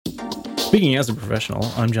Speaking as a professional,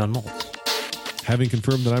 I'm John Moltz. Having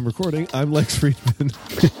confirmed that I'm recording, I'm Lex Friedman.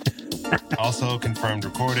 Also confirmed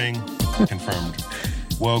recording, confirmed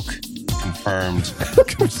woke, confirmed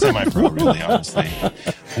semi-pro, really, honestly.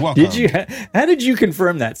 Welcome. How did you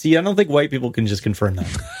confirm that? See, I don't think white people can just confirm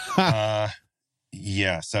that.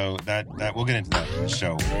 Yeah, so that we'll get into that in the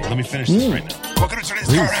show. Let me finish this right now. Welcome to turn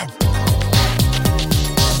this car around.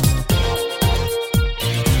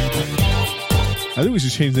 I think we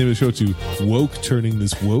should change the name of the show to Woke Turning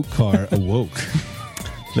This Woke Car Awoke.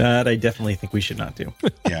 That I definitely think we should not do.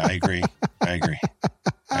 Yeah, I agree.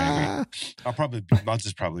 I'll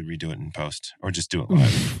just probably redo it in post or just do it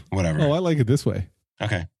live. Whatever. Oh, I like it this way.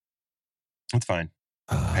 Okay. That's fine.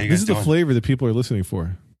 This is the flavor that people are listening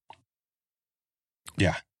for.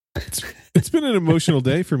 Yeah. It's been an emotional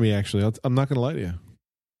day for me, actually. I'm not going to lie to you.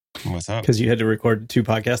 What's up? Because you had to record 2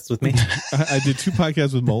 podcasts with me? I did 2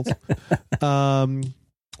 podcasts with Moltz.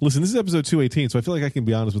 Listen, this is episode 218, so I feel like I can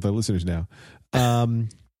be honest with our listeners now.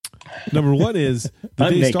 Number one is the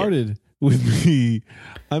day started with me.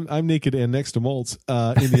 I'm naked and next to Moltz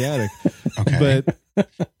in the attic. Okay.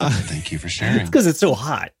 But thank you for sharing. It's because it's so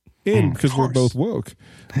hot. Because we're both woke.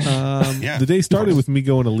 The day started with me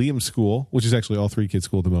going to Liam's school, which is actually all 3 kids'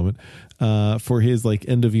 school at the moment, for his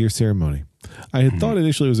end of year ceremony. I had thought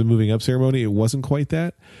initially it was a moving up ceremony. It wasn't quite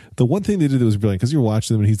that. The one thing they did that was brilliant, because you're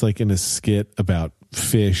watching them and he's in a skit about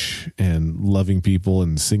fish and loving people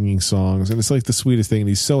and singing songs, and it's the sweetest thing. And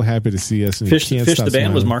he's so happy to see us. And Fish he can't the stop band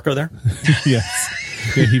smiling. was Marco there? Yes.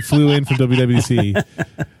 Yeah, he flew in from WWDC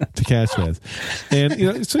to catch this.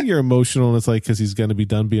 And, so you're emotional, and it's because he's going to be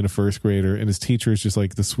done being a first grader, and his teacher is just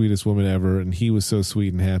the sweetest woman ever, and he was so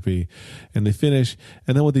sweet and happy. And they finish,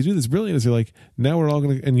 and then what they do that's brilliant is they're now we're all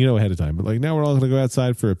going to, and ahead of time, but now we're all going to go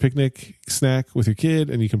outside for a picnic snack with your kid,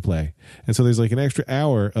 and you can play. And so there's an extra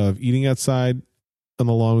hour of eating outside on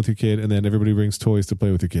the lawn with your kid, and then everybody brings toys to play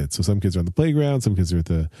with your kids. So some kids are on the playground, some kids are at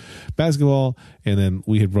the basketball, and then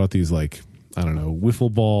we had brought these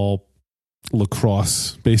wiffle ball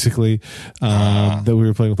lacrosse basically that we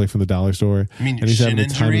were playing with from the dollar store. You mean and he's shin having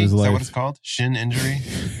the time of injury? his Is life. that what it's called? Shin injury?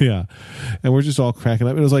 Yeah. And we're just all cracking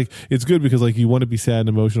up. It was it's good because you want to be sad and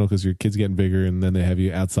emotional because your kid's getting bigger, and then they have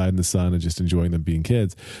you outside in the sun and just enjoying them being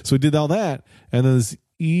kids. So we did all that, and then this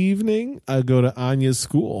evening I go to Anya's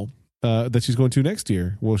school that she's going to next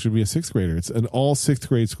year. Well, she'll be a 6th grader. It's an all 6th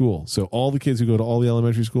grade school. So all the kids who go to all the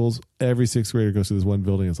elementary schools, every 6th grader goes to this one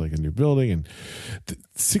building. It's a new building. And the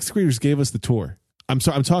 6th graders gave us the tour. I'm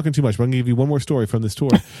sorry, I'm talking too much, but I'm going to give you one more story from this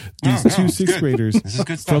tour. These 2 6th graders This is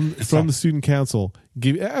good stuff. from the student council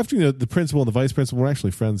after the principal and the vice principal. We're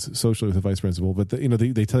actually friends socially with the vice principal, but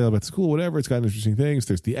they tell you about the school, whatever. It's got interesting things.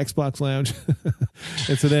 There's the Xbox lounge,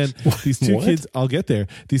 and so then these 2 kids. I'll get there.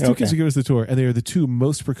 These 2 kids who give us the tour, and they are the 2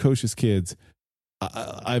 most precocious kids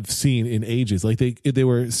I've seen in ages. They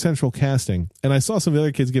were central casting, and I saw some of the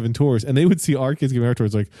other kids giving tours, and they would see our kids giving our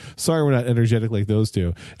tours sorry, we're not energetic like those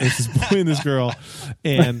 2. And it's this boy and this girl,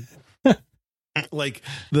 and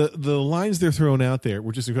the lines they're throwing out there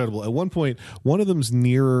were just incredible. At one point, one of them's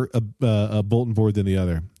nearer a bulletin board than the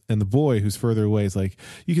other. And the boy who's further away is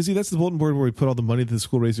you can see that's the bulletin board where we put all the money that the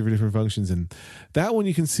school raises for different functions. And that one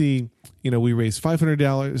you can see, we raised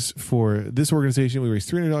 $500 for this organization. We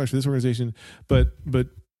raised $300 for this organization. But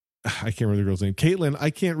I can't remember the girl's name. Caitlin, I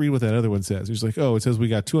can't read what that other one says. It's it says we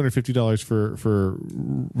got $250 for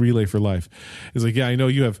Relay for Life. It's yeah, I know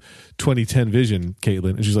you have 2010 vision,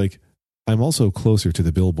 Caitlin. And she's I'm also closer to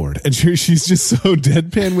the billboard. And she's just so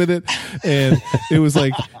deadpan with it. And it was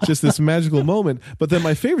just this magical moment. But then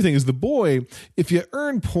my favorite thing is the boy, if you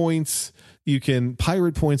earn points, you can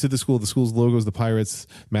pirate points at the school. The school's logo is the Pirates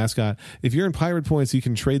mascot. If you earn pirate points, you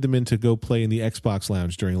can trade them in to go play in the Xbox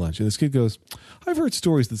lounge during lunch. And this kid goes, I've heard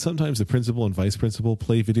stories that sometimes the principal and vice principal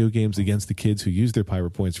play video games against the kids who use their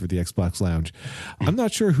pirate points for the Xbox lounge. I'm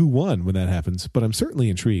not sure who won when that happens, but I'm certainly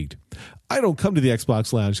intrigued. I don't come to the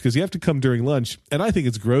Xbox lounge because you have to come during lunch, and I think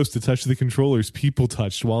it's gross to touch the controllers people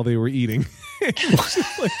touched while they were eating.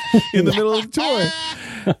 In the middle of the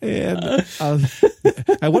tour. And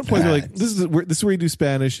at one point they're this is where you do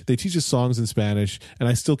Spanish. They teach us songs in Spanish, and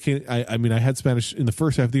I still can't. I mean, I had Spanish in the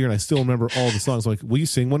first half of the year, and I still remember all the songs. Will you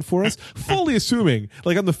sing one for us? Fully assuming,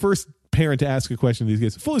 I'm the first parent to ask a question to these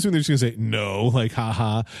kids, fully assuming they're just going to say no,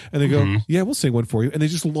 haha, and they go, yeah, we'll sing one for you, and they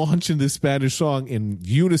just launch into this Spanish song in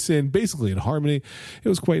unison, basically in harmony. It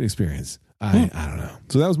was quite an experience. I don't know.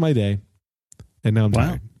 So that was my day, and now I'm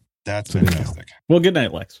tired. That's fantastic. Well, good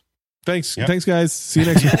night, Lex. Thanks, guys. See you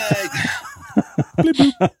next week.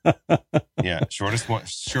 Yeah, shortest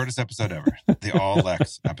episode ever. The all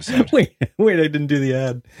Lex episode. Wait, I didn't do the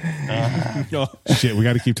ad. Oh, shit, we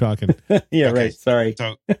got to keep talking. Yeah, Okay. right. Sorry.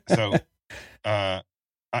 So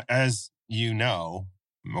as you know,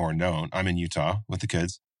 or known, I'm in Utah with the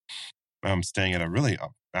kids. I'm staying at a really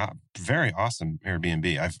very awesome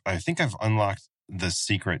Airbnb. I think I've unlocked the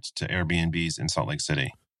secret to Airbnbs in Salt Lake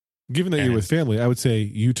City. Given that And you're with family, I would say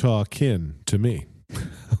Utah kin to me.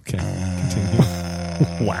 Okay.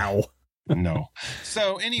 Continue. Wow. No.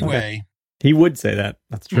 So anyway, He would say that.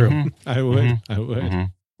 That's true. Mhm. I would. I would.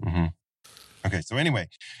 Mm-hmm. Okay, so anyway,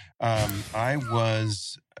 I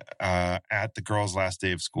was at the girls' last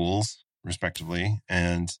day of schools, respectively,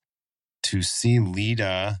 and to see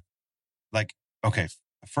Lita, like, okay,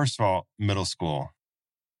 first of all, middle school,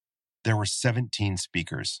 there were 17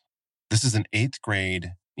 speakers. This is an 8th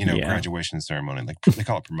grade, Yeah. graduation ceremony, like they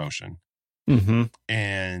call it promotion, Mm-hmm.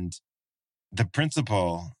 and the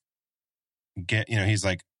principal he's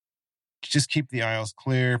like, just keep the aisles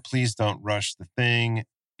clear. Please don't rush the thing.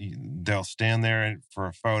 They'll stand there for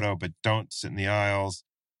a photo, but don't sit in the aisles.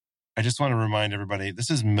 I just want to remind everybody,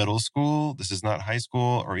 this is middle school. This is not high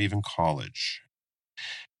school or even college.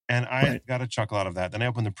 And I got a chuckle out of that. Then I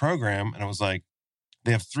opened the program and I was like,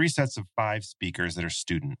 they have 3 sets of 5 speakers that are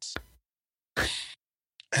students.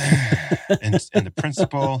 and the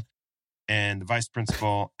principal and the vice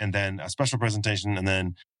principal, and then a special presentation, and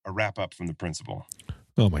then a wrap up from the principal.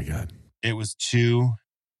 Oh my God. It was 2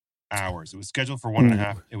 hours. It was scheduled for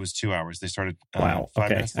 1.5. It was 2 hours. They started 5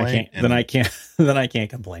 minutes late. I can't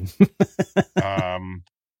complain.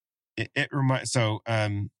 It reminds. So,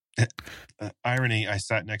 irony. I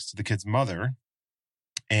sat next to the kid's mother,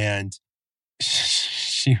 and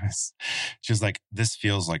she was like, "This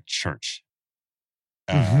feels like church,"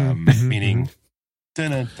 meaning.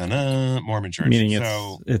 Mormon church. Meaning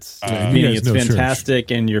it's fantastic,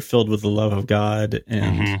 and you're filled with the love of God,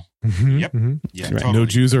 and Yep. Yeah, Right. totally. No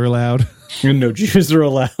Jews are allowed. no Jews are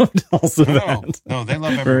allowed. Also, that. No, they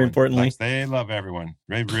love everyone. Very importantly, Like, they love everyone.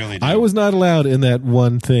 They really do. I was not allowed in that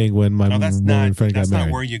one thing when my that's Mormon friend got that's married.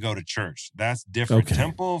 not where you go to church. That's different. Okay.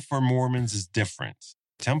 Temple for Mormons is different.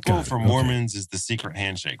 Temple for Mormons is the secret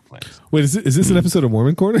handshake place. Wait, is this an episode of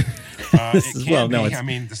Mormon Corner? It can be. no, I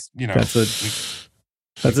mean, that's a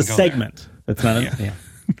segment. That's not a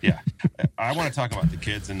Yeah. I want to talk about the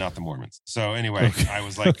kids and not the Mormons. So anyway, I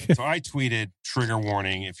was like, so I tweeted trigger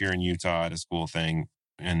warning if you're in Utah at a school thing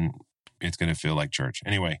and it's going to feel like church.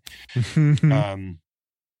 Anyway, Lita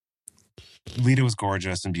was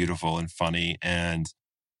gorgeous and beautiful and funny. And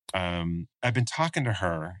I've been talking to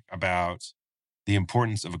her about the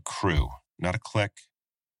importance of a crew, not a clique,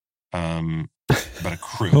 but a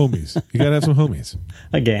crew. Homies. You got to have some homies.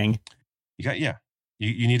 A gang.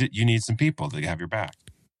 You need some people that have your back.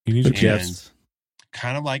 You need your Yes.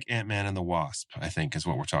 Kind of like Ant-Man and the Wasp, I think, is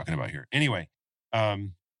what we're talking about here. Anyway,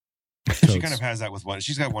 she kind of has that with one.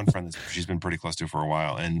 She's got one friend that she's been pretty close to for a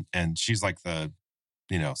while, and she's like the,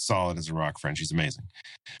 solid as a rock friend. She's amazing.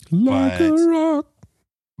 Like a rock.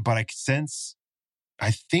 But I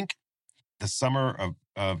think the summer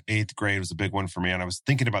of 8th grade was a big one for me, and I was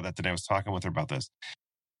thinking about that today. I was talking with her about this.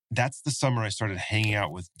 That's the summer I started hanging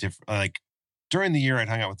out with different, like during the year I'd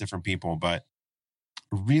hung out with different people, but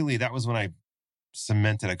really that was when I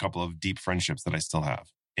cemented a couple of deep friendships that I still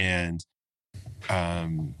have. And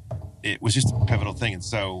it was just a pivotal thing. And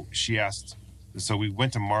so she asked, so we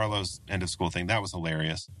went to Marlowe's end of school thing. That was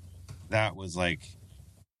hilarious. That was like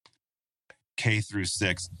K through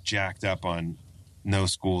 6 jacked up on no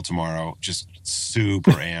school tomorrow, just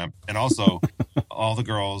super amped. And also all the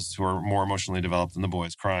girls who are more emotionally developed than the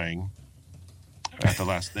boys crying at the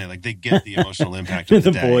last day. Like they get the emotional impact of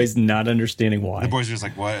the day. Boys not understanding why. The boys are just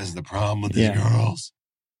like, what is the problem with these girls?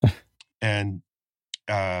 And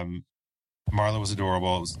Marla was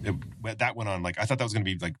adorable. That went on, like, I thought that was going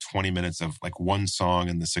to be like 20 minutes of like one song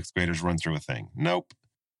and the 6th graders run through a thing. Nope.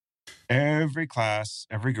 Every class,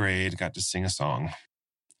 every grade got to sing a song.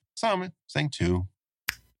 Some sang 2.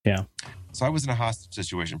 Yeah. So I was in a hostage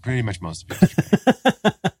situation pretty much most of it.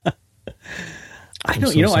 I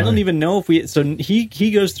don't even know if we. So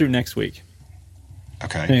he goes through next week.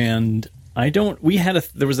 Okay. And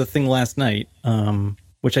there was a thing last night,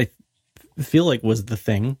 which I feel like was the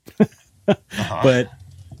thing, but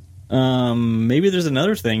maybe there's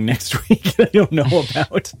another thing next week I don't know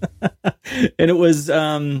about. And it was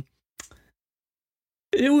like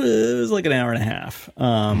an hour and a half.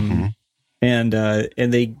 And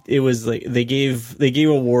they gave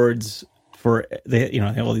awards for, they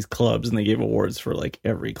have all these clubs, and they gave awards for like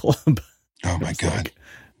every club. Oh my God. Like,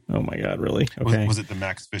 oh my God, really? Okay. Was it the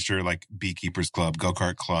Max Fisher, like Beekeepers Club,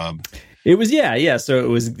 Go-Kart Club? It was, yeah. So it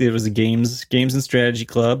was a games and strategy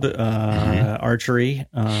club, archery,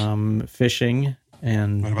 fishing,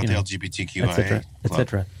 and what about the LGBTQIA, et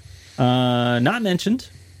cetera. Not mentioned.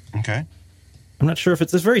 Okay. I'm not sure if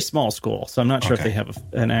it's a very small school, so I'm not sure if Okay. they have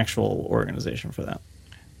an actual organization for that.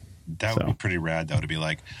 That would So. be pretty rad, though, to be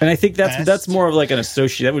like, And I think that's Best- more of like an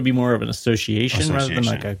associate. That would be more of an association rather than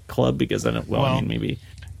like Association. a club, because then, Well, I mean, maybe.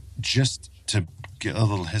 just to get a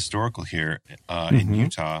little historical here, Mm-hmm. in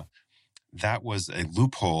Utah, that was a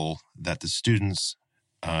loophole that the students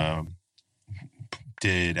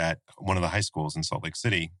did at one of the high schools in Salt Lake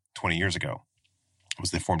City 20 years ago.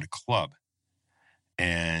 Was they formed a club,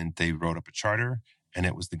 and they wrote up a charter, and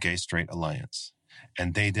it was the Gay Straight Alliance.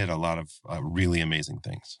 And they did a lot of really amazing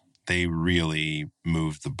things. They really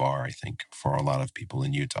moved the bar, I think, for a lot of people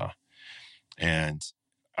in Utah. And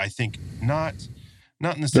I think not in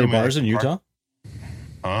the There are same way. bars in Utah?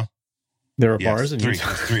 Huh? There are Yes, bars in three. Utah.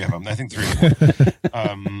 There's three of them. I think 3 or 4.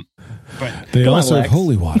 But They Come all on, serve Lex.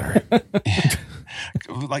 holy water.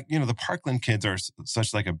 like, the Parkland kids are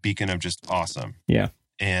such like a beacon of just awesome. Yeah.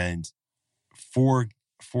 And for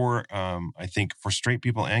I think for straight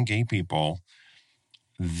people and gay people,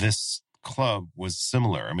 this club was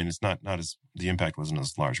similar. I mean, it's not as the impact wasn't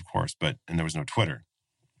as large, of course, and there was no Twitter,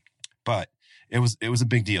 but it was a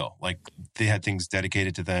big deal. Like, they had things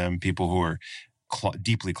dedicated to them. People who were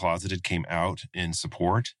deeply closeted came out in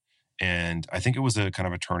support. And I think it was a kind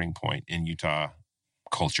of a turning point in Utah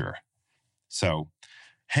culture. So,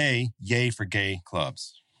 hey, yay for gay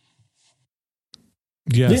clubs.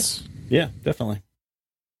 Yes. Yeah, definitely.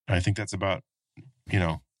 I think that's about,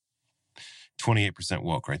 28%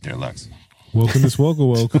 woke right there, Lex. Woke in this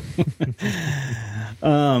woke.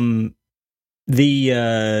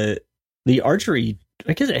 The archery,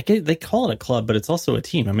 I guess they call it a club, but it's also a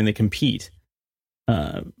team. I mean, they compete.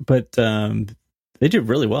 But they did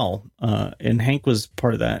really well. And Hank was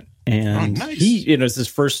part of that. And nice. he, it's his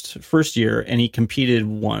first year, and he competed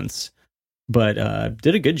once, but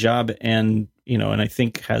did a good job. And, and I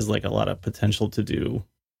think has like a lot of potential to do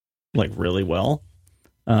like really well.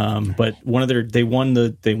 But they won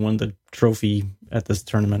the trophy at this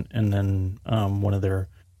tournament, and then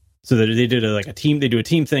so they did a team. They do a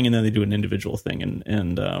team thing, and then they do an individual thing,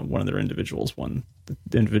 and one of their individuals won the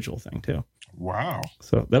individual thing too. Wow.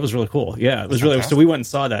 So that was really cool. Yeah, it was That's really. fantastic. So we went and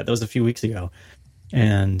saw that. That was a few weeks ago,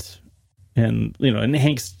 and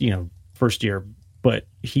Hank's first year, but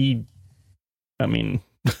I think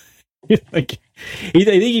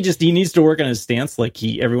he needs to work on his stance. Like,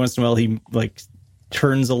 every once in a while he like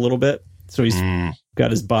turns a little bit, so he's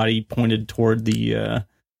got his body pointed toward the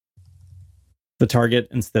target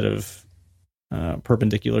instead of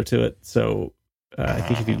perpendicular to it. So I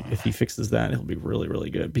think if he fixes that, he'll be really, really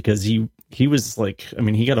good, because he was like,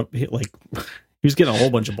 he was getting a whole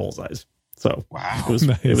bunch of bullseyes. So Wow. it was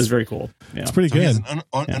Nice. it was very cool. Yeah. It's pretty So he has good.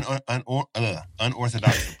 an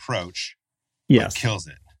unorthodox approach. Yes. But kills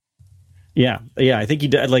it. Yeah. I think he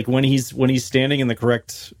did. Like, when he's standing in the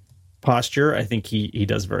correct posture, I think he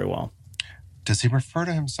does very well. Does he refer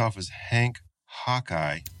to himself as Hank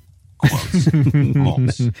Hawkeye? Quotes.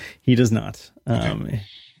 Moltz. He does not. Okay.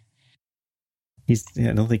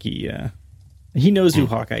 I don't think he knows who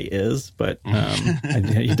Hawkeye is, but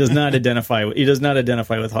he does not identify. He does not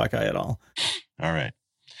identify with Hawkeye at all. All right.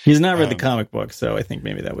 He's not read the comic book, so I think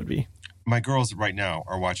maybe that would be. My girls right now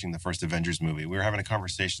are watching the first Avengers movie. We were having a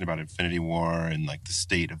conversation about Infinity War and like the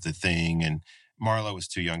state of the thing, and Marlo was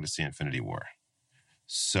too young to see Infinity War.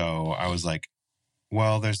 So I was like,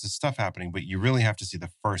 well, there's this stuff happening, but you really have to see the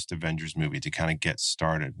first Avengers movie to kind of get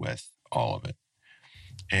started with all of it.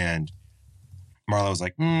 And Marlo was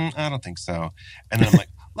like, I don't think so. And then I'm like,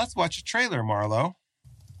 let's watch a trailer, Marlo.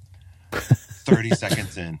 30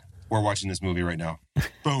 seconds in, we're watching this movie right now.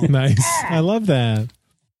 Boom. Nice. I love that.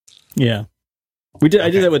 Yeah, we did. Okay.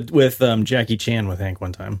 I did that with Jackie Chan with Hank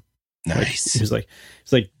one time. Nice. He was like,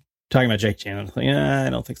 talking about Jackie Chan. I was like, yeah, I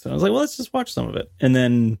don't think so. I was like, well, let's just watch some of it. And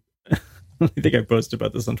then I think I posted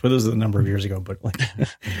about this on Twitter. This was a number of years ago, but like,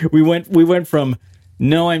 we went from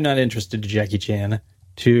no, I'm not interested to Jackie Chan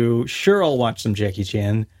to sure, I'll watch some Jackie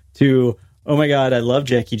Chan to oh my god, I love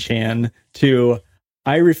Jackie Chan to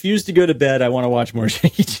I refuse to go to bed. I want to watch more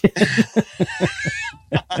Jackie Chan.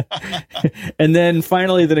 And then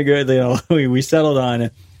finally, we settled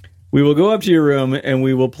on we will go up to your room and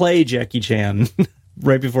we will play Jackie Chan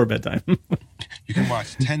right before bedtime. You can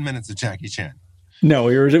watch 10 minutes of Jackie Chan. No,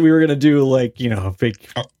 we were going to do like, big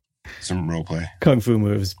Some role play. kung fu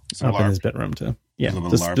moves Some up in LARP. his bedroom too. Yeah, A little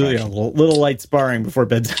just LARP do action. a little light sparring before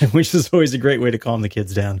bedtime, which is always a great way to calm the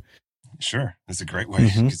kids down. Sure. That's a great way.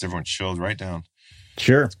 Mhm. Gets everyone chilled right down.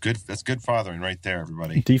 Sure, Good. That's good fathering right there,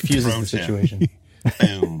 everybody. defuses Pro the tip. situation.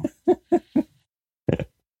 Boom.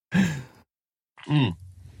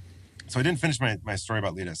 So I didn't finish my story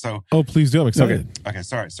about Lita. So Oh, please do. I'm excited. okay,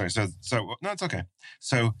 sorry. So no, it's okay.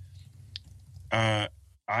 So I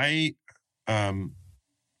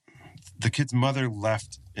the kid's mother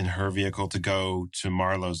left in her vehicle to go to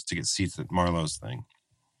Marlowe's to get seats at Marlowe's thing.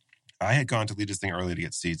 I had gone to Lita's thing early to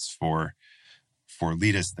get seats for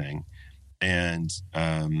Lita's thing, and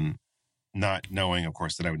not knowing, of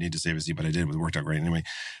course, that I would need to save a seat, but I did. It worked out great anyway.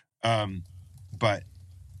 But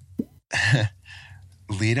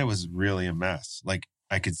Lita was really a mess. Like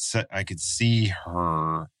I could see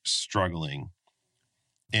her struggling,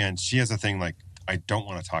 and she has a thing like, I don't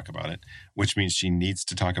want to talk about it, which means she needs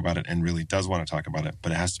to talk about it and really does want to talk about it,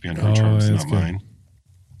 but it has to be on her terms, not mine.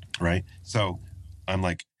 Right? So I'm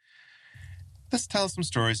like, let's tell some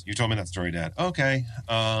stories. You told me that story, Dad. Okay.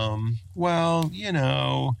 Well, you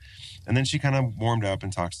know. And then she kind of warmed up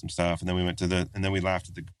and talked some stuff. And then we we laughed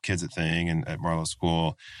at the kids at thing and at Marlowe's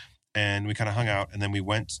school. And we kind of hung out. And then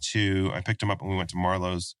I picked him up and we went to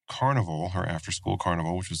Marlowe's carnival, her after school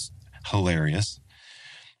carnival, which was hilarious.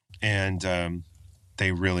 And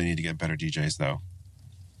they really need to get better DJs, though.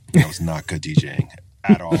 That was not good DJing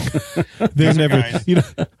at all. They're never,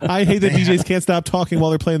 I hate that DJs can't stop talking while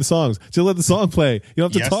they're playing the songs. Just let the song play. You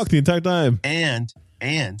don't have to talk the entire time. And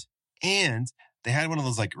they had one of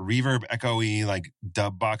those like reverb echoey like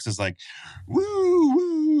dub boxes, like woo,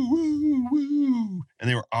 woo, woo, woo. And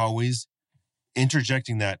they were always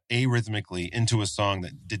interjecting that arrhythmically into a song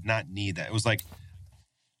that did not need that.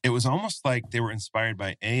 It was almost like they were inspired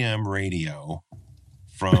by AM radio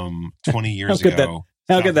from 20 years ago.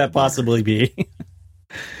 How could that possibly be?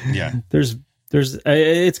 Yeah. There's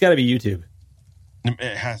it's got to be YouTube.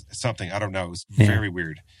 It has something. I don't know. It was very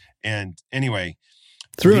weird. And anyway,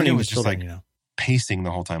 it's ruining was the just children, like pacing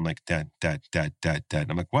the whole time, like dad.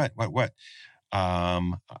 And I'm like, what?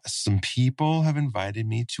 Some people have invited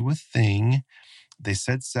me to a thing. They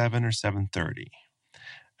said 7 or 7:30.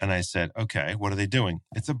 And I said, okay, what are they doing?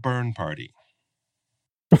 It's a burn party.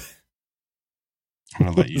 I'm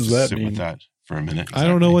going to let you just sit with that for a minute. Exactly. I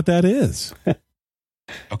don't know what that is.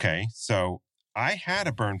 Okay, so I had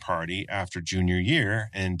a burn party after junior year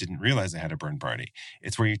and didn't realize I had a burn party.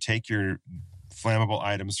 It's where you take your flammable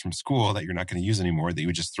items from school that you're not going to use anymore, that you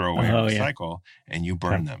would just throw away or recycle, and you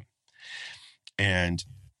burn them. And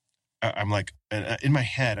I'm like, in my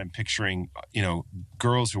head, I'm picturing,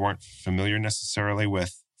 girls who aren't familiar necessarily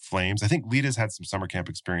with flames. I think Lita's had some summer camp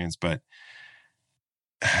experience, but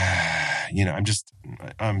I'm just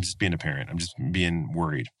being a parent. I'm just being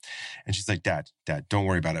worried. And she's like, Dad, don't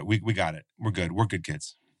worry about it. We got it. We're good. We're good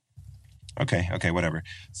kids. Okay, whatever.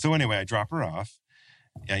 So anyway, I drop her off.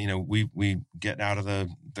 We get out of the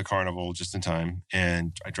carnival just in time,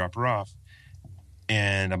 and I drop her off.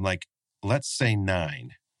 And I'm like, let's say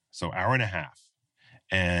 9. So hour and a half.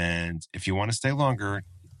 And if you want to stay longer,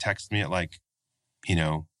 text me at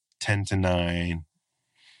 10 to 9,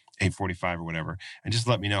 8:45 or whatever, and just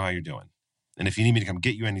let me know how you're doing. And if you need me to come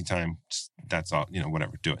get you anytime, that's all,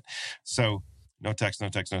 whatever, do it. So no text.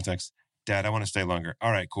 Dad, I want to stay longer.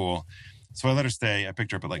 All right, cool. So I let her stay. I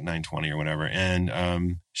picked her up at 9:20 or whatever.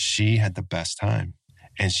 And she had the best time.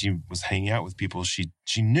 And she was hanging out with people she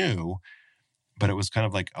knew, but it was kind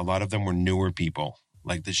of like a lot of them were newer people,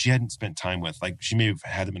 like that she hadn't spent time with. Like she may have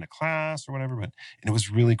had them in a class or whatever, and it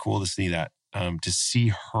was really cool to see that, to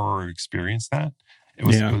see her experience that. It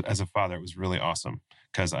was, as a father, it was really awesome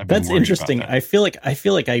because I've been That's interesting. About that. I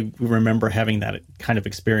feel like I remember having that kind of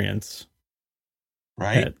experience,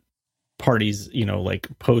 right? At parties, like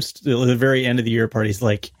post the very end of the year parties,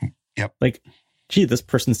 like, yep, like, gee, this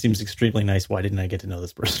person seems extremely nice. Why didn't I get to know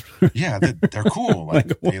this person? Yeah, they're cool.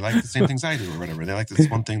 Like, they like the same things I do or whatever. They like this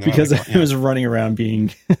one thing that because I was running around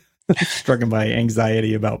being stricken by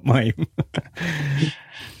anxiety about my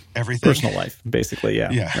everything, personal life, basically.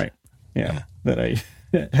 Yeah. Right. Yeah. That I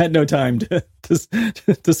had no time to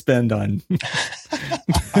spend on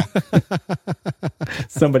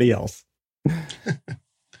somebody else.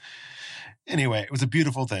 Anyway, it was a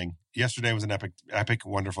beautiful thing. Yesterday was an epic,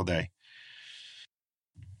 wonderful day.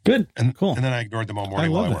 Good. And cool. And then I ignored them all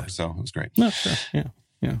morning while I worked, so it was great. No, sure. Yeah.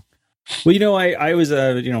 Well, I was,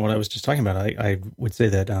 what I was just talking about, I would say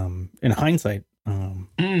that, in hindsight,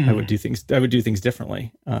 I would do things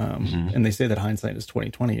differently. And they say that hindsight is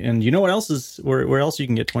 20/20. And you know what else is where else you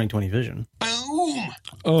can get 20/20 vision? Boom!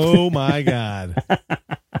 Oh my God.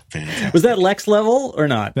 Fantastic. Was that Lex level or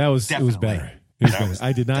not? It was better.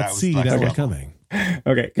 I did not see that one coming.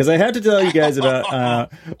 Okay, because I had to tell you guys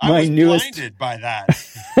about my newest. Blinded by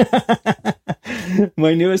that.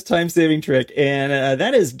 My newest time-saving trick, and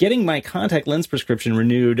that is getting my contact lens prescription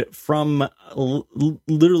renewed from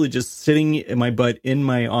literally just sitting in my butt in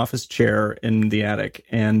my office chair in the attic,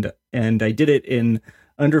 and I did it in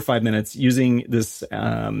under 5 minutes using this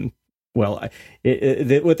Well,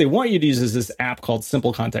 what they want you to use is this app called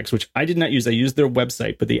Simple Contacts, which I did not use. I used their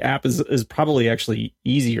website, but the app is probably actually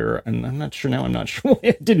easier. And I'm not sure now. I'm not sure why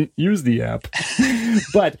I didn't use the app.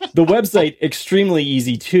 But the website, extremely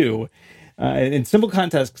easy too. And Simple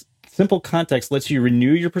Contacts lets you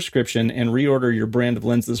renew your prescription and reorder your brand of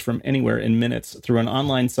lenses from anywhere in minutes through an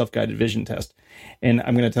online self-guided vision test. And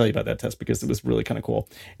I'm going to tell you about that test because it was really kind of cool.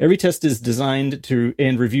 Every test is designed to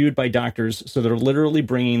and reviewed by doctors, so they're literally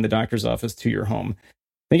bringing the doctor's office to your home.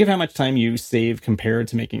 Think of how much time you save compared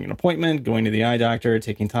to making an appointment, going to the eye doctor,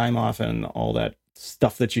 taking time off, and all that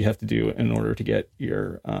stuff that you have to do in order to get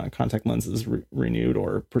your contact lenses renewed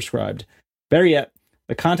or prescribed. Better yet,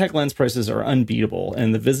 the contact lens prices are unbeatable,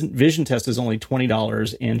 and the vision test is only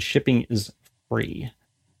 $20, and shipping is free.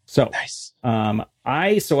 So Nice.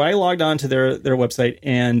 I logged on to their website,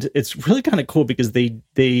 and it's really kind of cool because they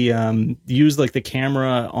use like the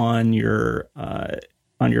camera on your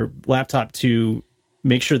laptop to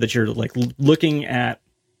make sure that you're like looking at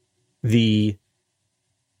the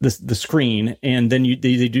screen, and then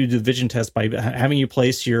they do the vision test by having you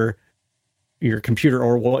place your computer,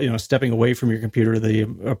 or stepping away from your computer the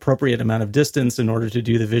appropriate amount of distance in order to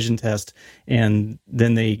do the vision test. And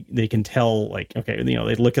then they can tell, like, okay, they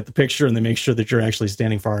look at the picture and they make sure that you're actually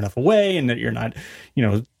standing far enough away and that you're not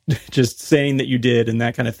just saying that you did, and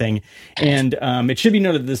that kind of thing. And it should be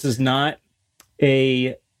noted, this is not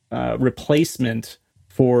a replacement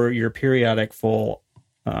for your periodic full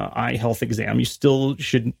eye health exam. You still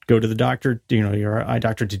should go to the doctor, your eye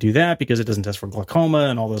doctor, to do that, because it doesn't test for glaucoma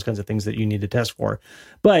and all those kinds of things that you need to test for.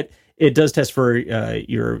 But it does test for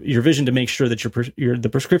your vision to make sure that the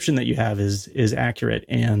prescription that you have is accurate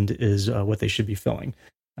and is what they should be filling.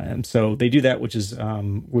 So they do that, which is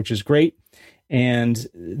great. And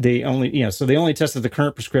they only test that the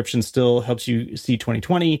current prescription still helps you see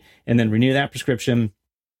 20/20, and then renew that prescription.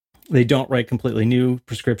 They don't write completely new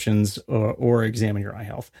prescriptions or examine your eye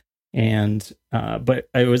health. And but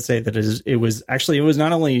I would say that it was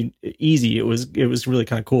not only easy, it was really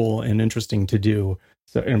kind of cool and interesting to do,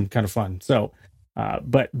 so, and kind of fun. So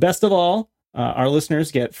but best of all, our listeners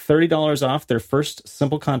get $30 off their first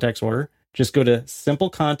Simple Contacts order. Just go to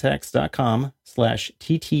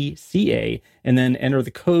simplecontacts.com/TTCA and then enter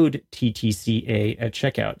the code TTCA at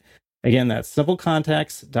checkout. Again, that's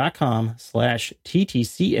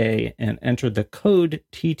simplecontacts.com/TTCA and enter the code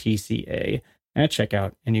TTCA at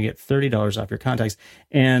checkout, and you get $30 off your contacts.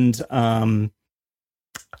 And I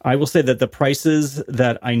will say that the prices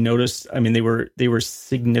that I noticed, I mean, they were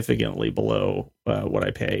significantly below what I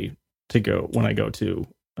pay to go when I go to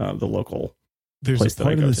the local. There's a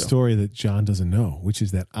part of the story that John doesn't know, which is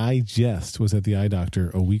that I just was at the eye doctor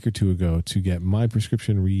a week or two ago to get my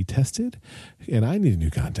prescription retested, and I needed new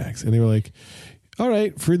contacts. And they were like, all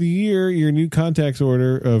right, for the year, your new contacts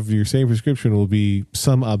order of your same prescription will be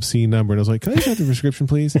some obscene number. And I was like, can I just have the prescription,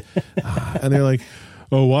 please? And they're like,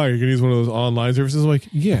 oh, why? You're going to use one of those online services? I'm like,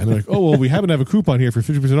 yeah. And they're like, oh, well, we happen to have a coupon here for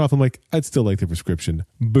 50% off. I'm like, I'd still like the prescription.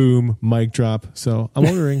 Boom, mic drop. So I'm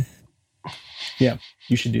ordering. Yeah,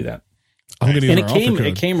 you should do that. I'm going to use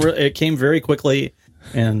it came very quickly,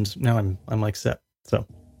 and now I'm like set. So,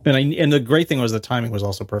 and the great thing was the timing was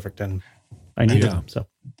also perfect, and I needed them. So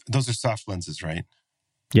those are soft lenses, right?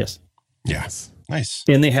 Yes. Yes. Nice.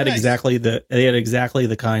 And they had exactly the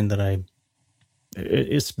kind that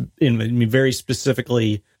it's in very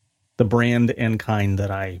specifically the brand and kind that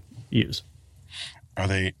I use. Are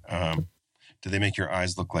they? Do they make your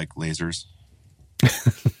eyes look like lasers?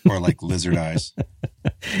 Or like lizard eyes?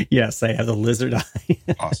 Yes, I have the lizard eye.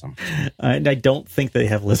 Awesome. And I don't think they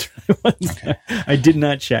have lizard eye ones. Okay. I did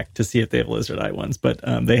not check to see if they have lizard eye ones, but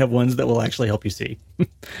they have ones that will actually help you see.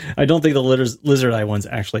 I don't think the lizard eye ones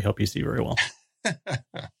actually help you see very well.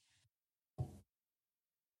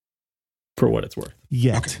 For what it's worth.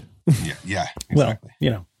 Yet. Okay. Yeah, exactly.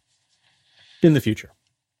 Well, in the future.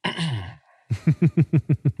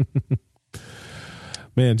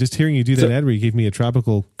 Man, just hearing you do that ad read gave me a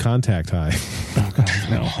tropical contact high. Oh, God,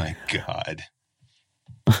 no. Oh, my God.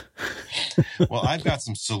 Well, I've got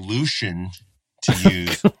some solution to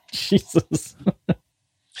use. Jesus.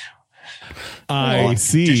 I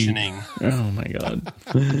see. Conditioning. Oh, my God.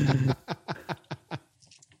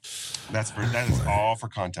 That is all for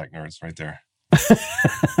contact nerds right there.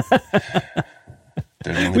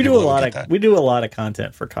 We do a lot of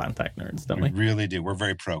content for contact nerds, don't we? We really do. We're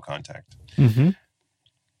very pro contact. Mm-hmm.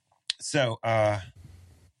 So,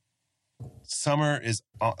 summer is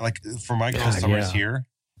like for my girls. Summer's here,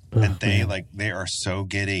 and they are so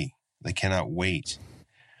giddy. They cannot wait,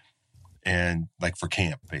 and like for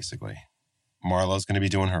camp, basically. Marlo's going to be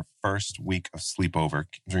doing her first week of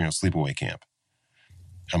sleepaway camp.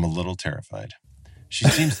 I'm a little terrified. She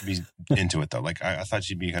seems to be into it though. Like I thought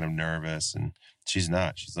she'd be kind of nervous, and she's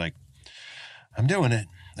not. She's like, I'm doing it.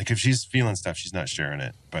 Like if she's feeling stuff, she's not sharing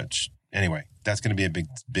it. But anyway, that's going to be a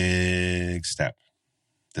big step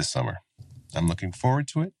this summer. I'm looking forward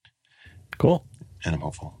to it. Cool. And I'm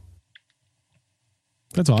hopeful.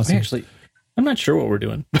 That's awesome. Actually, I'm not sure what we're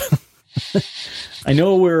doing. I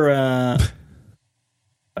know we're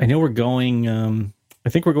going. I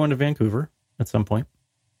think we're going to Vancouver at some point.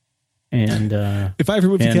 And if I ever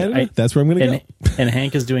move to Canada, that's where I'm going to go. And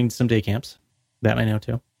Hank is doing some day camps. That I know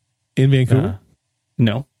too. In Vancouver?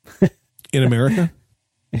 No. In America?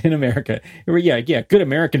 In America. Yeah, good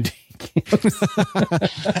American day camps.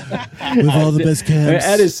 With all the best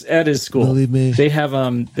camps. At his school. Believe me. They have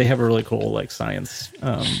a really cool like science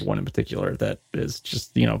one in particular that is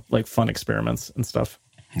just, like fun experiments and stuff.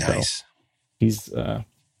 Nice. So he's going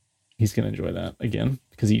to enjoy that again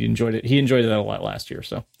because he enjoyed it. He enjoyed that a lot last year,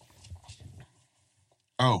 so.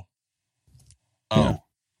 Oh. Yeah.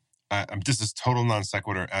 This is total non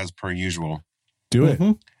sequitur as per usual. Do it.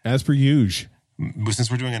 Mm-hmm. As per usual.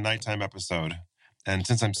 Since we're doing a nighttime episode, and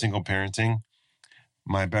since I'm single parenting,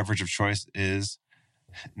 my beverage of choice is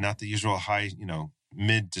not the usual high,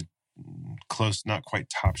 mid to close, not quite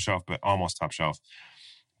top shelf, but almost top shelf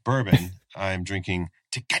bourbon. I'm drinking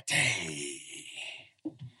Tecate.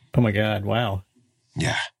 Oh my God! Wow.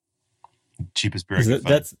 Yeah. Cheapest beer I can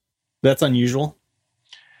find. That's unusual.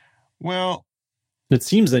 Well, it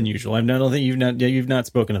seems unusual. I don't think you've not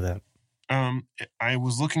spoken of that. I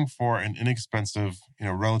was looking for an inexpensive,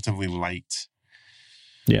 relatively light,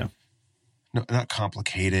 not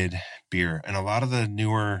complicated beer. And a lot of the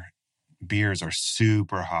newer beers are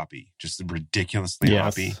super hoppy, just ridiculously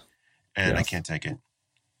hoppy. And I can't take it.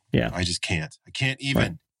 Yeah. I just can't. I can't even.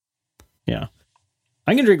 Right. Yeah.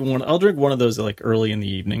 I can drink one. I'll drink one of those like early in the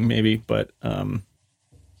evening, maybe, but not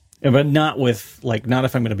if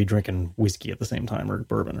I'm going to be drinking whiskey at the same time or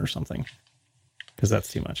bourbon or something, because that's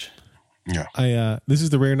too much. Yeah. This is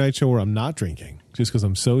the rare night show where I'm not drinking just because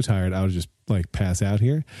I'm so tired. I would just like pass out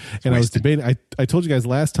here. And I was debating. I told you guys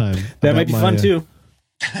last time that might be fun too.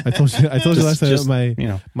 I told you last time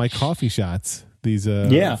about my coffee shots. These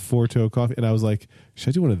Forto coffee, and I was like, should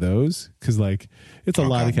I do one of those? Because like it's a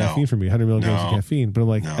lot of caffeine for me, 100 milligrams of caffeine. But I'm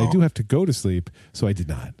like, I do have to go to sleep, so I did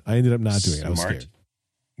not. I ended up not doing it. I was scared.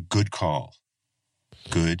 Good call.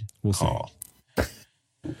 We'll call.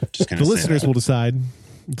 Just the listeners will decide.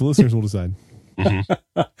 The listeners will decide. Mm-hmm.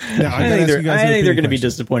 Now, I think they're going to be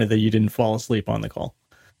disappointed that you didn't fall asleep on the call.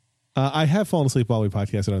 I have fallen asleep while we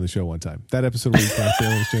podcasted on the show one time. That episode where we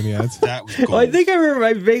passed Jamie ads. That was gold. I think I remember.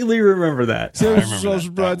 I vaguely remember that. So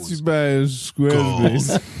brought to you by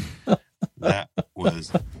Squarespace. That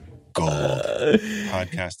was gold.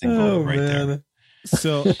 Podcasting gold right there.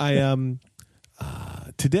 So I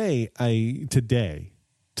today.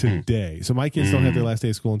 So my kids don't have their last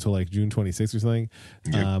day of school until like June 26th or something.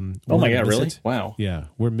 Oh my God, really? Wow. Yeah,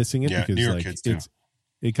 we're missing it because New York like kids too.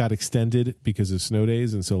 It got extended because of snow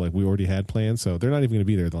days, and so like we already had plans, so they're not even going to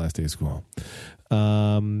be there the last day of school.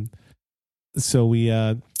 So we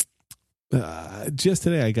just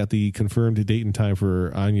today I got the confirmed date and time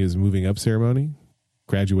for Anya's moving up ceremony,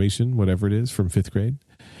 graduation, whatever it is, from 5th grade,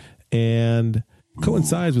 and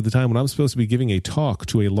coincides with the time when I'm supposed to be giving a talk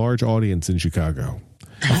to a large audience in Chicago.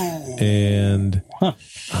 And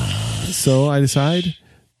so I decide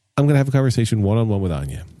I'm going to have a conversation one-on-one with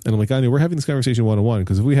Anya. And I'm like, Anya, we're having this conversation one-on-one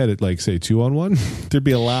because if we had it like, say, 2-on-1, there'd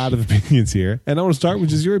be a lot of opinions here. And I want to start with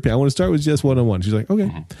just your opinion. I want to start with just one-on-one. She's like,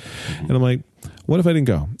 okay. And I'm like, what if I didn't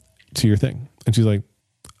go to your thing? And she's like,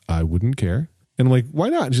 I wouldn't care. And I'm like, why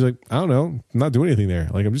not? And she's like, I don't know. I'm not doing anything there.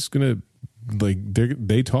 Like, I'm just going to, like,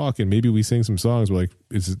 they talk and maybe we sing some songs. We're like,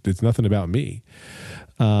 it's nothing about me.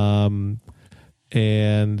 And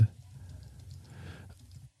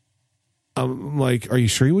I'm like, are you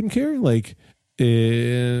sure you wouldn't care? Like,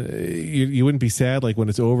 you wouldn't be sad like when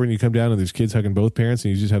it's over and you come down and there's kids hugging both parents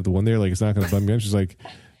and you just have the one there, like it's not going to bum you out? She's like,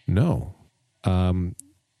 no. And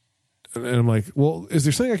I'm like, well, is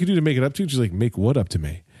there something I could do to make it up to you? She's like, make what up to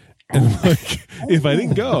me? And I'm like, if I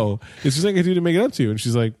didn't go, is there something I could do to make it up to you? And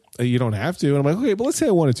she's like, you don't have to. And I'm like, okay, but let's say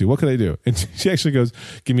I wanted to. What could I do? And she actually goes,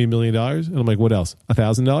 give me $1 million. And I'm like, what else?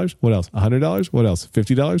 $1,000? What else? $100? What else?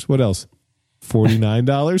 $50? What else?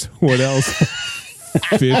 $49? What else?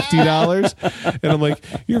 $50? And I'm like,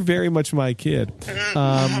 you're very much my kid.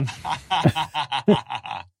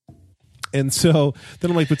 And so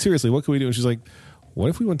then I'm like, but seriously, what can we do? And she's like, what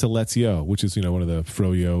if we went to Let's Yo, which is, one of the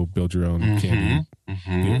Froyo build your own candy.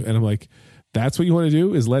 And I'm like, that's what you want to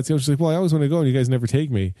do is Let's Yo? She's like, well, I always want to go and you guys never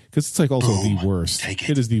take me. Because it's like also the worst.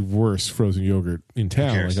 It is the worst frozen yogurt in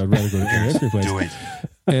town. Like I'd rather go to an ice cream place. Do it.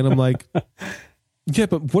 And I'm like, yeah,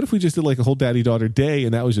 but what if we just did like a whole daddy-daughter day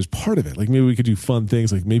and that was just part of it? Like maybe we could do fun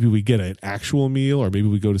things. Like maybe we get an actual meal or maybe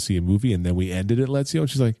we go to see a movie and then we ended at Let's Go. And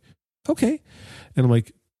she's like, okay. And I'm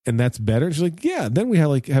like, and that's better? And she's like, yeah. Then we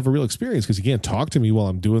have a real experience because you can't talk to me while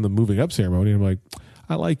I'm doing the moving up ceremony. And I'm like,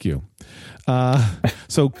 I like you.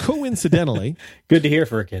 So coincidentally, good to hear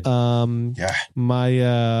for a kid.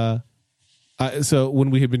 So when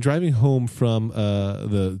we had been driving home from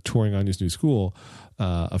the touring Anya's new school,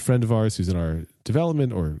 a friend of ours who's in our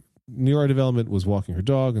development or near our development was walking her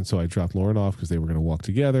dog, and so I dropped Lauren off because they were going to walk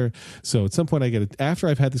together. So at some point, after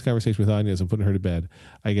I've had this conversation with Anya as I'm putting her to bed,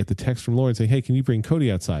 I get the text from Lauren saying, "Hey, can you bring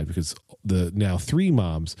Cody outside? Because the now 3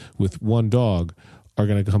 moms with 1 dog are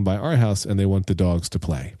going to come by our house, and they want the dogs to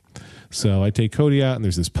play." So I take Cody out, and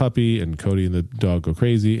there's this puppy, and Cody and the dog go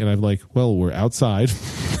crazy. And I'm like, well, we're outside,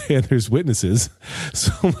 and there's witnesses.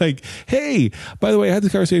 So I'm like, hey, by the way, I had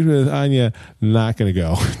this conversation with Anya, not going to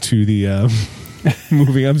go to the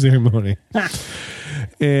moving up ceremony.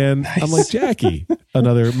 And nice. I'm like, Jackie,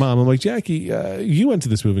 another mom, I'm like, Jackie, you went to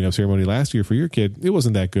this moving up ceremony last year for your kid. It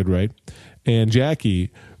wasn't that good, right? And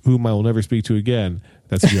Jackie, whom I will never speak to again,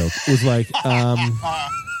 that's a joke, was like,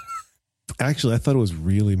 actually, I thought it was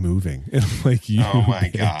really moving. And I'm like, oh my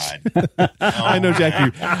God. I know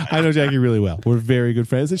Jackie really well. We're very good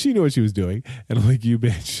friends, and she knew what she was doing. And I'm like, you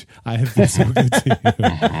bitch, I have been so good to you.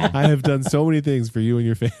 I have done so many things for you and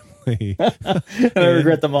your family. And I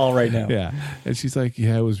regret them all right now. Yeah. And she's like,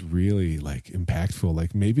 yeah, it was really like impactful,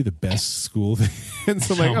 like maybe the best school thing. And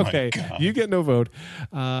so I'm like, okay, you get no vote.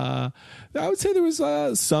 I would say there was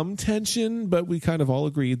some tension, but we kind of all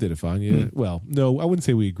agreed that if Anya, well, no, I wouldn't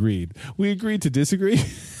say we agreed. We agreed to disagree.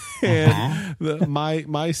 And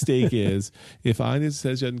my stake is if Anya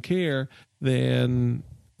says she doesn't care, then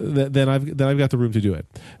I've got the room to do it.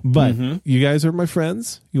 But you guys are my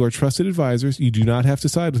friends. You are trusted advisors. You do not have to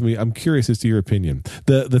side with me. I'm curious as to your opinion.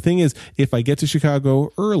 The thing is, if I get to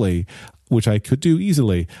Chicago early, which I could do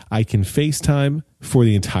easily, I can FaceTime for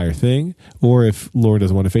the entire thing. Or if Lauren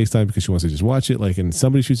doesn't want to FaceTime because she wants to just watch it, like and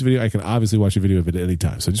somebody shoots a video, I can obviously watch a video of it at any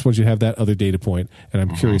time. So I just want you to have that other data point, and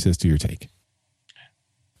I'm curious as to your take.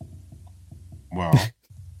 Well,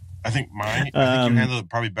 I think you handled it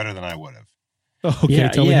probably better than I would have. Oh, okay,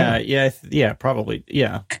 yeah, probably.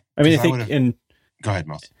 Yeah. I mean, I think go ahead,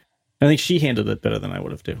 Mouse. I think she handled it better than I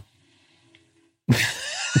would have too.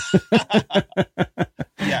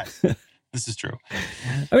 Yes, this is true.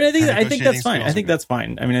 I mean, I think that's fine. I think that's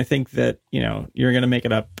fine. I mean, I think that, you're going to make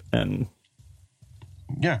it up, and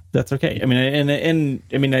yeah, that's okay. I mean, and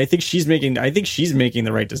I mean, I think she's making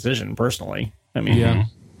the right decision personally. I mean, yeah.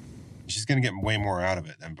 She's going to get way more out of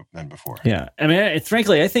it than before. Yeah. I mean, I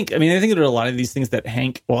think there are a lot of these things that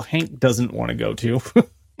Hank doesn't want to go to.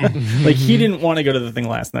 Like, he didn't want to go to the thing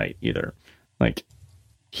last night either. Like,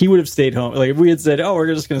 he would have stayed home. Like, if we had said, oh,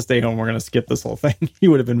 we're just going to stay home, we're going to skip this whole thing, he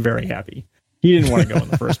would have been very happy. He didn't want to go in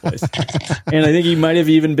the first place. And I think he might have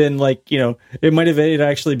even been like, it might have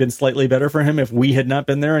actually been slightly better for him if we had not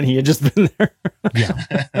been there and he had just been there.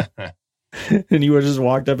 Yeah. And he would have just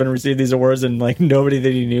walked up and received these awards, and like nobody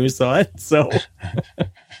that he knew saw it. So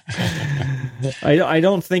I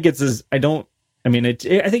don't think it's as I think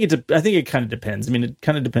it kind of depends. I mean, it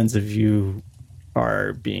kind of depends if you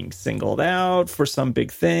are being singled out for some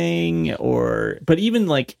big thing, but even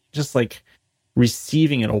like just like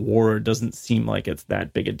receiving an award doesn't seem like it's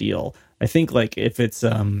that big a deal. I think like if it's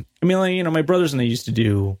my brothers and I used to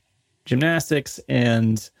do gymnastics,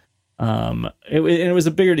 and it was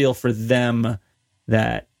a bigger deal for them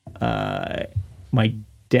that my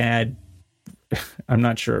dad, I'm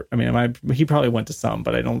not sure. I mean, he probably went to some,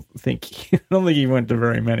 but I don't think he went to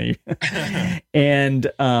very many.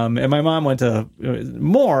 And my mom went to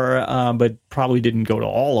more, but probably didn't go to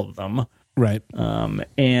all of them. Right.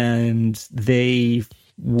 And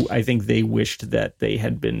I think they wished that they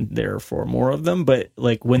had been there for more of them. But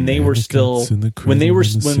like when they were still, when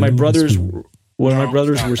my brothers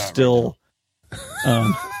were still,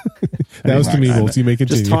 that was to me. You may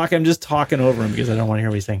continue. I'm just talking over him because I don't want to hear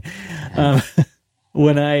what he's saying.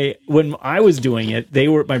 When I was doing it,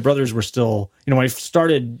 my brothers were still, when I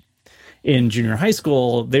started in junior high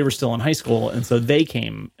school, they were still in high school. And so they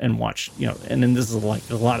came and watched, and then this is like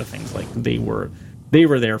a lot of things, like they were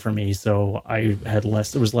there for me. So I had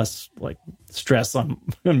there was less like stress on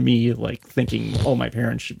me, like thinking, oh, my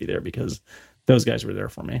parents should be there because those guys were there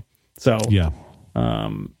for me. So yeah.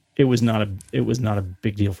 It was not a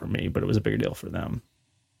big deal for me, but it was a bigger deal for them.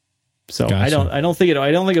 So gotcha. I don't think it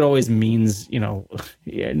always means,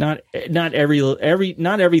 not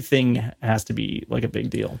everything has to be like a big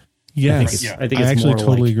deal. Yes, I think I it's actually more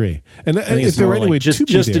totally like, agree. And think if it's there were more any like way just to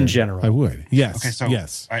be in there, general. I would. Yes. Okay, so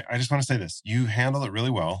yes. I just want to say this: you handled it really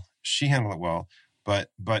well. She handled it well, but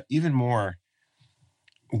even more,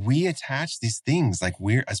 we attach these things like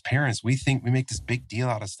we're as parents. We think we make this big deal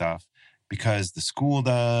out of stuff because the school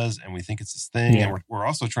does, and we think it's this thing. Yeah. And we're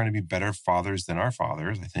also trying to be better fathers than our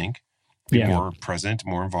fathers. I think be more present,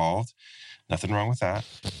 more involved. Nothing wrong with that,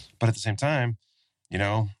 but at the same time, you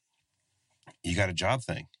know, you got a job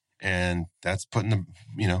thing, and that's putting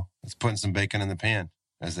some bacon in the pan,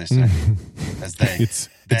 as they say. It's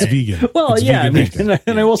vegan. Well, it's yeah, vegan I mean,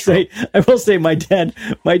 and I will say, my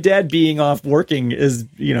dad being off working is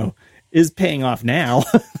paying off now.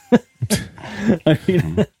 I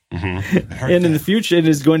mean, and in the future, it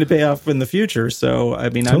is going to pay off in the future. So, I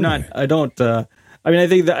mean, Totally. I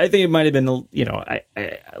think it might have been,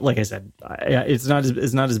 like I said, it's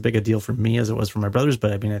not as big a deal for me as it was for my brothers.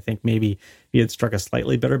 But I mean, I think maybe if he had struck a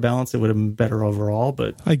slightly better balance, it would have been better overall.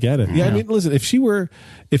 But I get it. Yeah, I mean, listen, if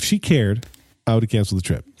she cared, I would have canceled the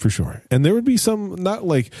trip for sure. And there would be some, not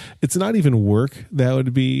like, it's not even work that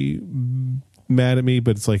would be mad at me,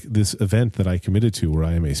 but it's like this event that I committed to where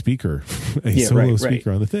I am a speaker, solo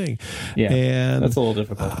speaker on the thing. Yeah, and that's a little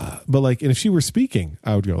difficult. But like, and if she were speaking,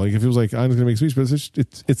 I would go. Like, if it was like, I'm going to make a speech, but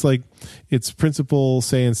it's like, it's principal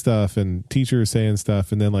saying stuff and teacher saying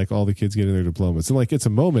stuff, and then like all the kids getting their diplomas. And like, it's a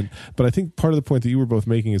moment. But I think part of the point that you were both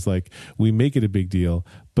making is like, we make it a big deal,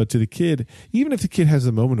 but to the kid, even if the kid has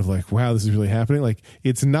a moment of like, wow, this is really happening, like,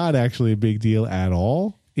 it's not actually a big deal at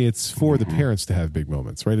all. It's for the parents to have big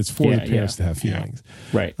moments, right? It's for the parents to have feelings.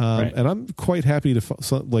 Right. And I'm quite happy to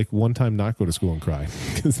like one time not go to school and cry,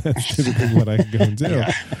 because that's typically what I can go and do.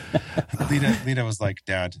 Yeah. Lita was like,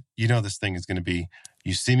 Dad, you know this thing is going to be,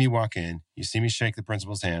 you see me walk in, you see me shake the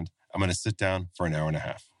principal's hand, I'm going to sit down for an hour and a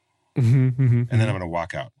half. And then I'm going to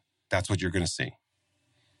walk out. That's what you're going to see.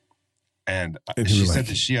 And she said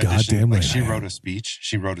that she auditioned, she wrote a speech.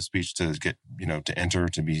 She wrote a speech to get, to enter,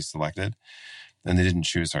 to be selected. And they didn't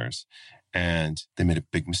choose hers. And they made a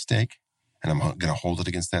big mistake. And I'm going to hold it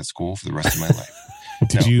against that school for the rest of my life.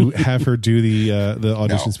 Did you have her do the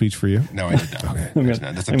audition speech for you? No, I did not. Okay. I'm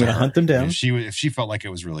going to hunt them down. If she felt like it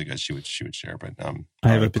was really good, she would share. But I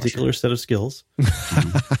have a particular set of skills. Very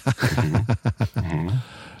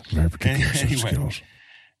particular set of skills.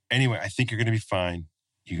 Anyway, I think you're going to be fine.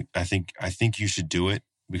 I think you should do it,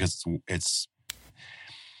 because it's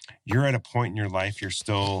you're at a point in your life.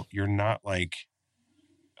 You're not like,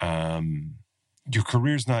 your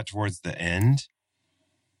career's not towards the end,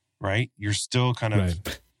 right? You're still kind of,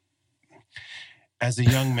 as a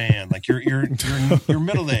young man, like you're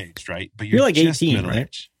middle-aged, right? But you're like just 18,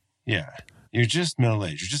 middle-aged. Right? Yeah. You're just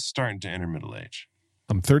middle-aged. You're just starting to enter middle age.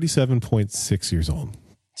 I'm 37.6 years old.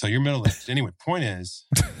 So you're middle-aged. Anyway, point is,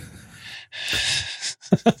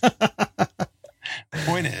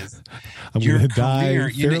 I'm going to die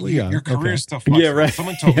fairly young. Your career is still flexible. Yeah, right.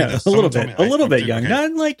 Someone told me this. A little bit young. Okay.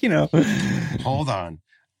 Not like, Hold on.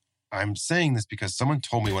 I'm saying this because someone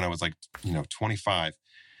told me when I was like, 25,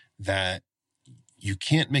 that you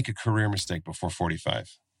can't make a career mistake before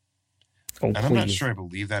 45. Oh, and I'm not sure I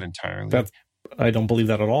believe that entirely. I don't believe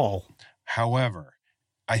that at all. However,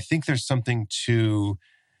 I think there's something to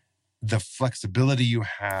the flexibility you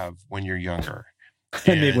have when you're younger.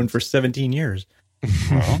 I made one for 17 years.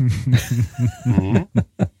 Well,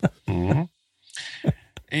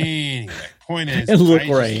 Anyway, point is, and look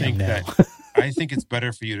where I am now. I think it's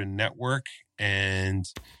better for you to network and,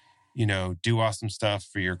 do awesome stuff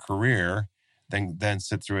for your career than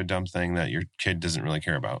sit through a dumb thing that your kid doesn't really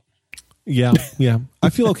care about. Yeah. I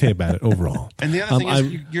feel okay about it overall. And the other thing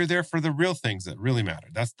is, you're there for the real things that really matter.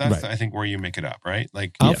 That's right. I think where you make it up, right?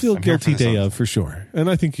 Like, I'll feel guilty day of for sure, and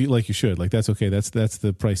I think you should. Like, that's okay. That's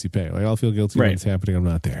the price you pay. Like, I'll feel guilty when it's happening. I'm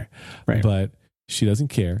not there, right? But she doesn't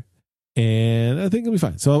care, and I think it'll be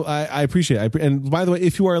fine. So I appreciate it. And by the way,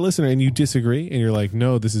 if you are a listener and you disagree and you're like,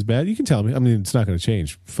 no, this is bad, you can tell me. I mean, it's not going to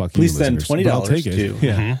change. Fuck you. Please send $20 I'll take it. too.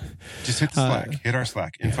 Yeah. Mm-hmm. Just hit the Slack. Hit our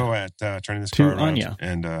Slack. Info at turning this car around, Anya.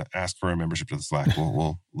 and ask for a membership to the Slack.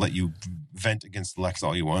 We'll let you vent against Lex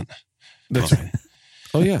all you want. That's right.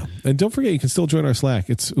 Oh yeah, and don't forget, you can still join our Slack.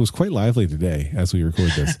 It was quite lively today as we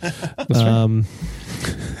record this.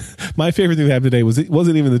 My favorite thing that happened today it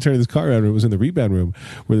wasn't even the turn of this car around room. It was in the rebound room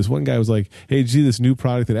where this one guy was like, "Hey, did you see this new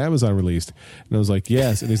product that Amazon released?" And I was like,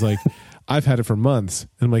 "Yes." And he's like, "I've had it for months."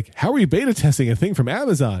 And I'm like, "How are you beta testing a thing from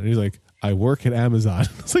Amazon?" And he's like, "I work at Amazon."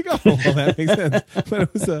 I was like, "Oh, well, that makes sense." But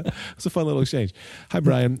it was a fun little exchange. Hi,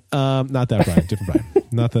 Brian. Not that Brian, different Brian.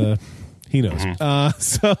 Not the. He knows.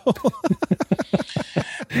 So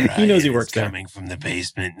he knows he works there. Coming from the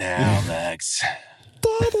basement now, Lex.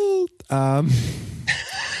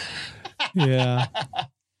 Yeah.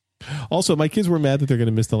 Also, my kids were mad that they're going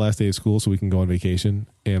to miss the last day of school so we can go on vacation.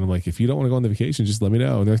 And I'm like, if you don't want to go on the vacation, just let me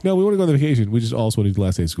know. And they're like, no, we want to go on the vacation. We just also want to do the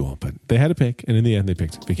last day of school. But they had to pick. And in the end, they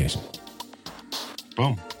picked vacation.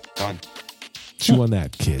 Boom. Done. Chew on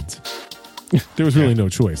that, kids. There was really no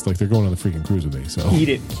choice. Like, they're going on the freaking cruise with me. So Eat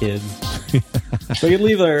it, kids. So we could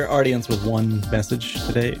leave our audience with one message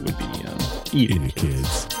today. It would be eat eat it, it,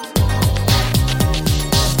 kids.